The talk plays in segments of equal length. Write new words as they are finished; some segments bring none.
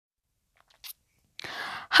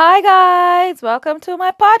Hi guys, welcome to my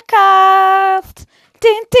podcast.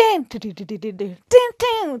 Din, din, din, din, din, din, din,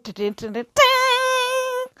 din, din, din, din,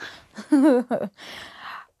 din.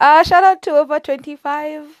 Shout out to Over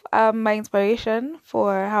 25, my inspiration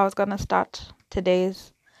for how I was gonna start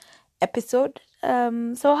today's episode.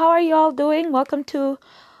 So how are you all doing? Welcome to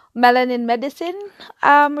Melanin Medicine.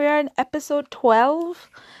 We're in episode 12.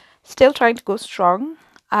 Still trying to go strong.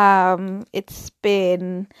 It's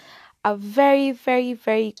been a very, very,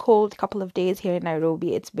 very cold couple of days here in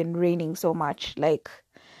Nairobi. It's been raining so much.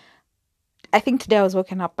 I think today I was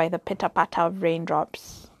woken up by the pitter patter of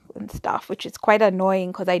raindrops and stuff, which is quite annoying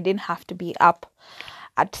because I didn't have to be up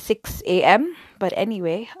at 6 a.m. But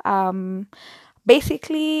anyway,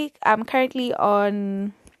 basically, I'm currently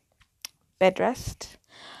on bed rest.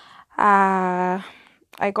 I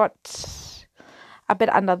got a bit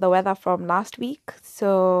under the weather from last week,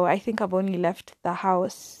 so I think I've only left the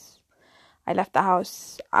house. I left the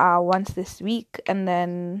house once this week, and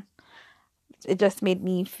then it just made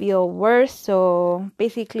me feel worse. So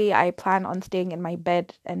basically, I plan on staying in my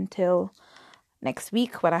bed until next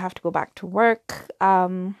week when I have to go back to work.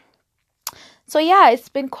 So yeah, it's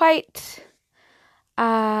been quite.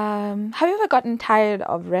 Have you ever gotten tired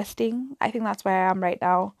of resting? I think that's where I am right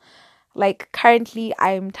now. Currently,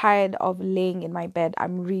 I'm tired of laying in my bed.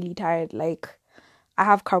 I'm really tired. I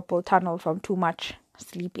have carpal tunnel from too much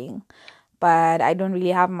sleeping. But I don't really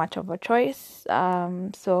have much of a choice.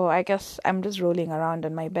 So I guess I'm just rolling around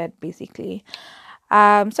in my bed, basically.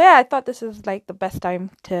 So yeah, I thought this is the best time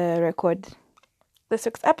to record the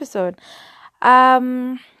 6th episode.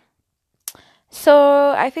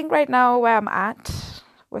 So I think right now where I'm at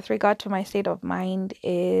with regard to my state of mind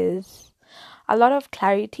is a lot of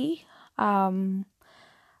clarity.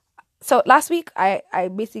 So last week, I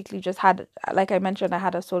basically just had, like I mentioned, I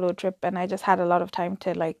had a solo trip and I just had a lot of time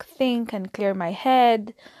to think and clear my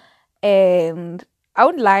head. And I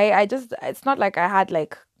wouldn't lie, it's not like I had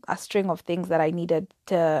a string of things that I needed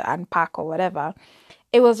to unpack or whatever.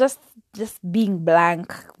 It was just being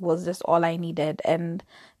blank was just all I needed. And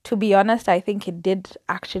to be honest, I think it did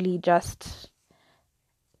actually just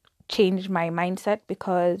change my mindset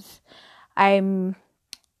because I'm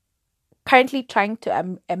currently trying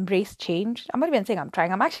to embrace change. I'm not even saying I'm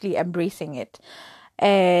trying, I'm actually embracing it.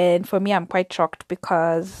 And for me, I'm quite shocked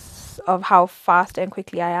because of how fast and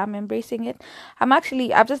quickly I am embracing it.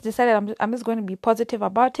 I've just decided I'm just going to be positive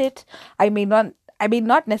about it. I may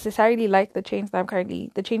not necessarily like the changes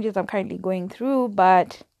I'm currently going through,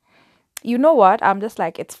 but you know what? I'm just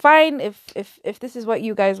it's fine if this is what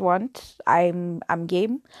you guys want. I'm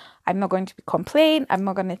game. I'm not going to complain. I'm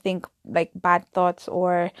not going to think bad thoughts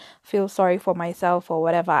or feel sorry for myself or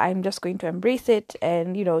whatever. I'm just going to embrace it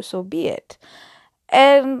and so be it.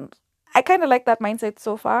 And I kind of like that mindset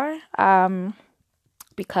so far.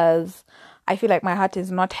 Because I feel like my heart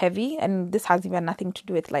is not heavy, and this has even nothing to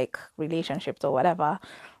do with relationships or whatever.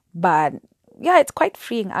 But yeah, it's quite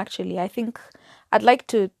freeing actually. I think I'd like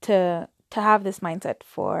to have this mindset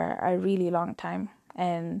for a really long time,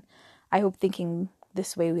 and I hope thinking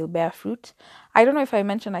this way will bear fruit. I don't know if I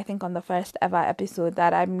mentioned, I think on the first ever episode,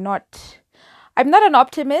 that I'm not an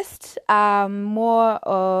optimist. I'm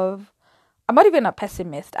not even a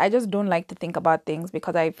pessimist. I just don't like to think about things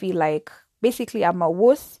because I feel basically I'm a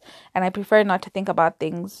wuss, and I prefer not to think about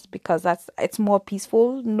things because it's more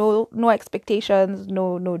peaceful. No expectations,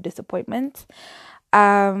 no disappointments.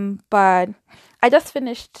 But I just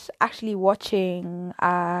finished actually watching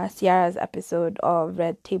Ciara's episode of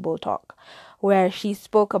Red Table Talk, where she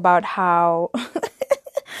spoke about how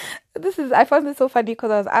I found this so funny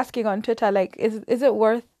because I was asking on Twitter, is it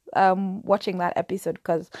worth watching that episode?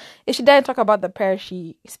 Because if she didn't talk about the prayer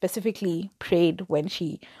she specifically prayed when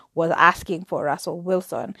she was asking for Russell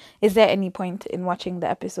Wilson, is there any point in watching the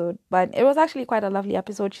episode? But it was actually quite a lovely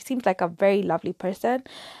episode. She seems like a very lovely person.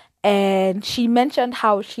 And she mentioned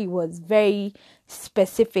how she was very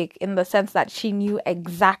specific in the sense that she knew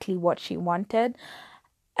exactly what she wanted.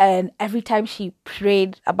 And every time she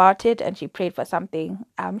prayed about it and she prayed for something,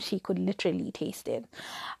 she could literally taste it.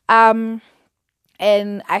 And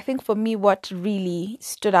I think for me, what really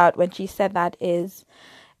stood out when she said that is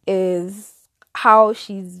how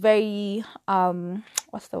she's very,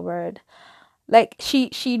 what's the word?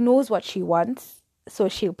 She knows what she wants. So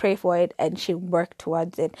she'll pray for it and she'll work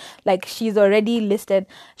towards it. She's already listed.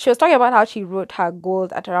 She was talking about how she wrote her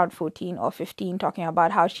goals at around 14 or 15, talking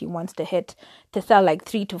about how she wants to sell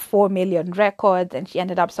 3 to 4 million records, and she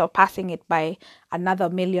ended up surpassing it by another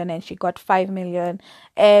million, and she got 5 million.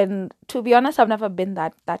 And to be honest, I've never been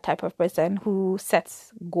that type of person who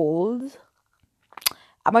sets goals.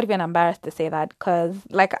 I'm not even embarrassed to say that, because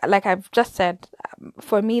like I've just said,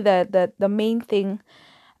 for me the main thing,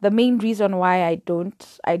 the main reason why I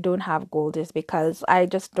don't have goals is because I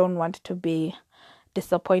just don't want to be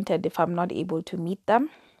disappointed if I'm not able to meet them.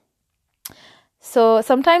 So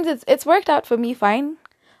sometimes it's worked out for me fine,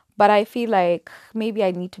 but I feel like maybe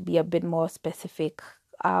I need to be a bit more specific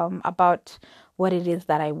about what it is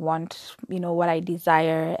that I want, what I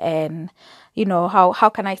desire, and how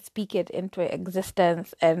can I speak it into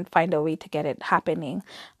existence and find a way to get it happening.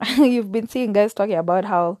 You've been seeing guys talking about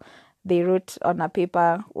how they wrote on a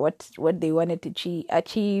paper what they wanted to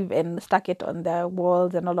achieve and stuck it on their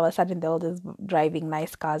walls, and all of a sudden they're all just driving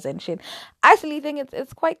nice cars and shit. I actually think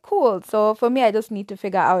it's quite cool. So for me, I just need to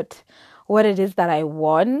figure out what it is that I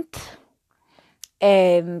want,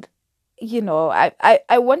 and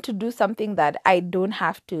I want to do something that I don't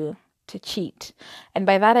have to cheat. And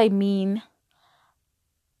by that I mean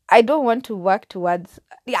I don't want to work towards,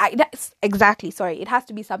 yeah, that's exactly, sorry, it has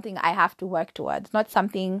to be something I have to work towards, not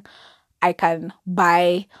something I can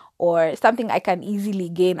buy or something I can easily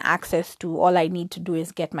gain access to. All I need to do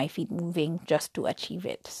is get my feet moving just to achieve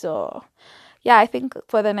it. So yeah, I think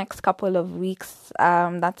for the next couple of weeks,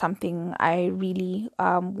 that's something I really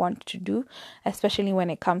want to do, especially when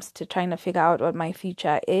it comes to trying to figure out what my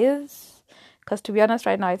future is. Because to be honest,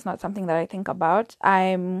 right now, it's not something that I think about.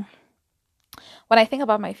 When I think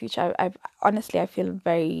about my future, I feel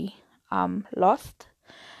very lost.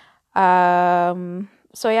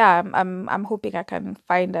 So yeah, I'm hoping I can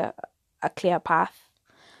find a clear path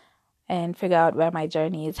and figure out where my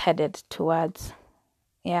journey is headed towards.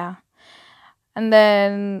 Yeah. And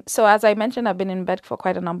then, so as I mentioned, I've been in bed for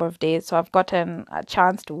quite a number of days, so I've gotten a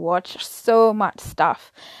chance to watch so much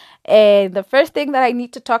stuff. And the first thing that I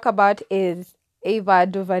need to talk about is Ava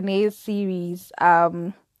DuVernay's series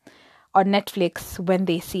on Netflix, When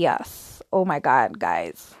They See Us. Oh my God,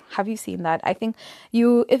 guys. Have you seen that? I think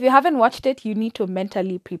if you haven't watched it, you need to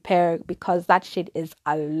mentally prepare, because that shit is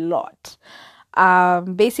a lot.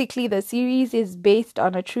 Basically, the series is based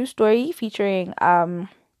on a true story featuring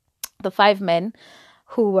the 5 men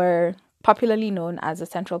who were popularly known as the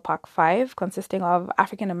Central Park Five, consisting of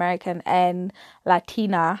African American and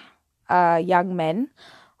Latina young men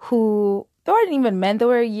who, they weren't even men, they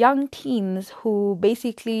were young teens who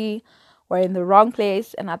basically were in the wrong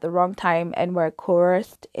place and at the wrong time and were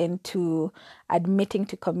coerced into admitting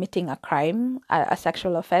to committing a crime, a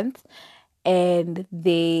sexual offense. And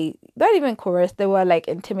they weren't even coerced, they were like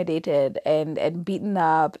intimidated and beaten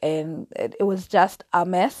up, and it was just a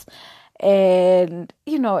mess. And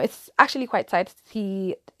it's actually quite sad to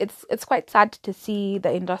see, it's quite sad to see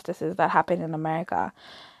the injustices that happen in America.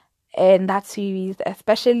 And that series,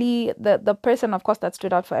 especially the person, of course, that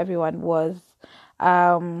stood out for everyone was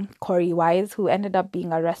Corey Wise, who ended up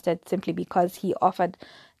being arrested simply because he offered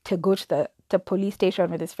to go to the police station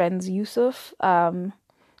with his friends Yusuf. And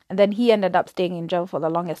then he ended up staying in jail for the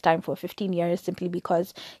longest time, for 15 years, simply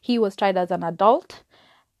because he was tried as an adult,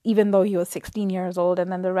 even though he was 16 years old.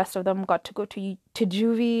 And then the rest of them got to go to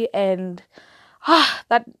juvie. And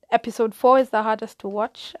that episode 4 is the hardest to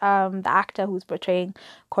watch. The actor who's portraying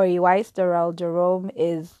Corey Wise, Darrell Jerome,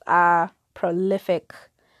 is a prolific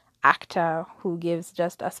actor who gives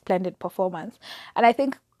just a splendid performance. And I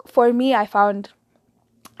think for me, I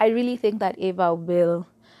really think that Ava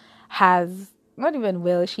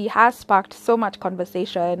she has sparked so much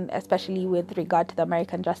conversation, especially with regard to the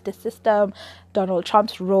American justice system, Donald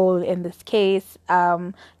Trump's role in this case,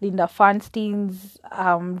 Linda Feinstein's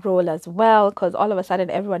role as well, because all of a sudden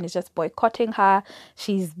everyone is just boycotting her.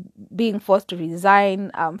 She's being forced to resign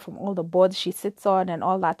from all the boards she sits on and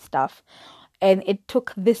all that stuff. And it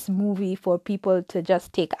took this movie for people to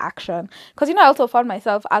just take action. Because, I also found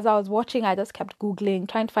myself, as I was watching, I just kept Googling,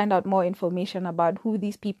 trying to find out more information about who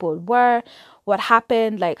these people were, what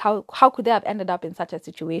happened, like how could they have ended up in such a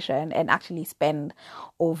situation and actually spend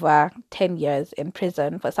over 10 years in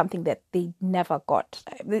prison for something that they never got,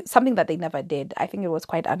 something that they never did. I think it was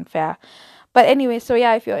quite unfair. But anyway, so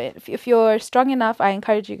yeah, if you're strong enough, I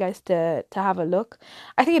encourage you guys to have a look.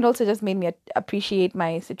 I think it also just made me appreciate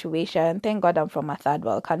my situation. Thank God I'm from a third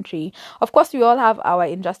world country. Of course, we all have our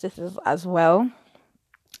injustices as well.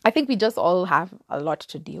 I think we just all have a lot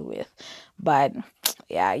to deal with. But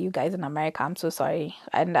yeah, you guys in America, I'm so sorry.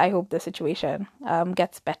 And I hope the situation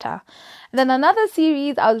gets better. And then another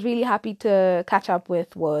series I was really happy to catch up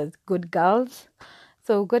with was Good Girls.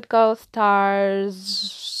 So Good Girls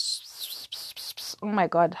stars... Oh my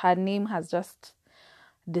God, her name has just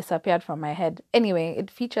disappeared from my head. Anyway,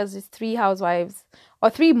 it features these three housewives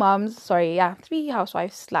 / moms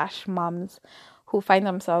who find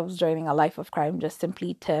themselves joining a life of crime just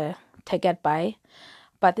simply to get by.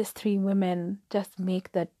 but these three women just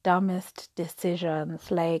make the dumbest decisions.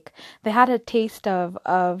 Like, they had a taste of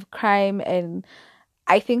crime, and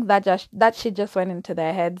I think that shit just went into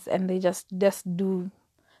their heads, and they just do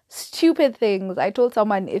stupid things. I told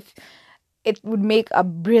someone if it would make a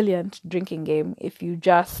brilliant drinking game if you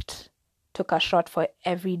just took a shot for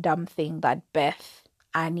every dumb thing that Beth,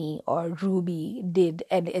 Annie, or Ruby did,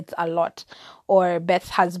 and it's a lot. Or Beth's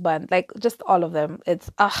husband, like just all of them. It's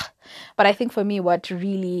But I think for me, what I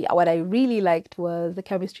really liked was the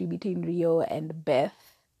chemistry between Rio and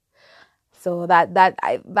Beth. So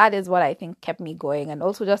that is what I think kept me going, and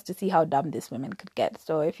also just to see how dumb these women could get.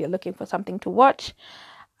 So if you're looking for something to watch,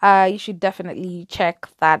 you should definitely check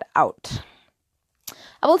that out.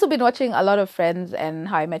 I've also been watching a lot of Friends and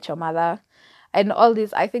How I Met Your Mother and all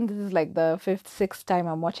this. I think this is like the fifth, sixth time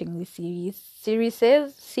I'm watching this series.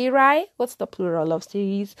 What's the plural of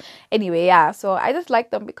series? Anyway, yeah. So I just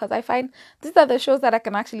like them because I find these are the shows that I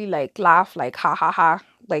can actually like laugh, like ha ha ha,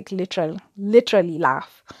 like literally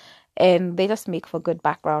laugh. And they just make for good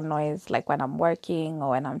background noise, like when I'm working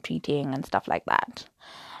or when I'm treating and stuff like that.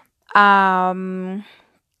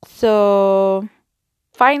 So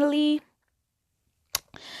finally,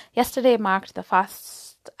 yesterday marked the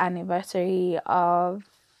first anniversary of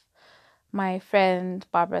my friend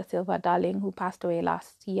Barbara Silva Darling, who passed away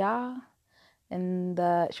last year. And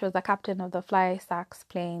she was the captain of the Fly Sax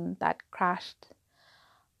plane that crashed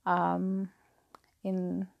in,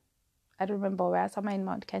 I don't remember where, somewhere in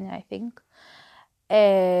Mount Kenya, I think.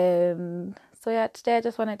 And so yeah, today I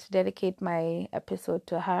just wanted to dedicate my episode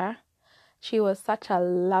to her. She was such a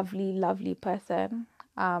lovely, lovely person.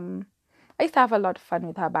 I used to have a lot of fun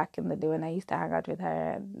with her back in the day when I used to hang out with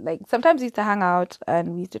her. Like, sometimes we used to hang out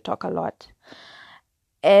and we used to talk a lot.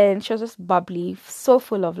 And she was just bubbly, so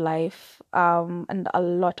full of life, and a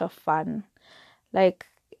lot of fun. Like,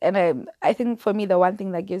 and I think for me, the one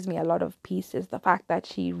thing that gives me a lot of peace is the fact that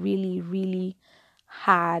she really, really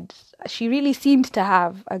seemed to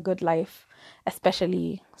have a good life,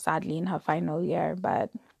 especially, sadly, in her final year. But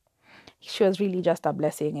she was really just a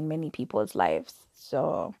blessing in many people's lives.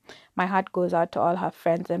 So my heart goes out to all her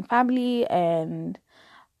friends and family, and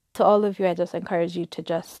to all of you, I just encourage you to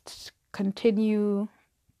just continue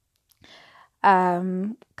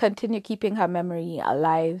keeping her memory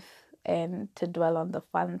alive and to dwell on the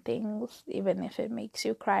fun things, even if it makes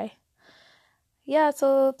you cry. Yeah,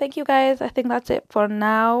 so thank you guys. I think that's it for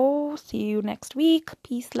now. See you next week.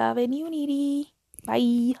 Peace, love, and unity.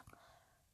 Bye.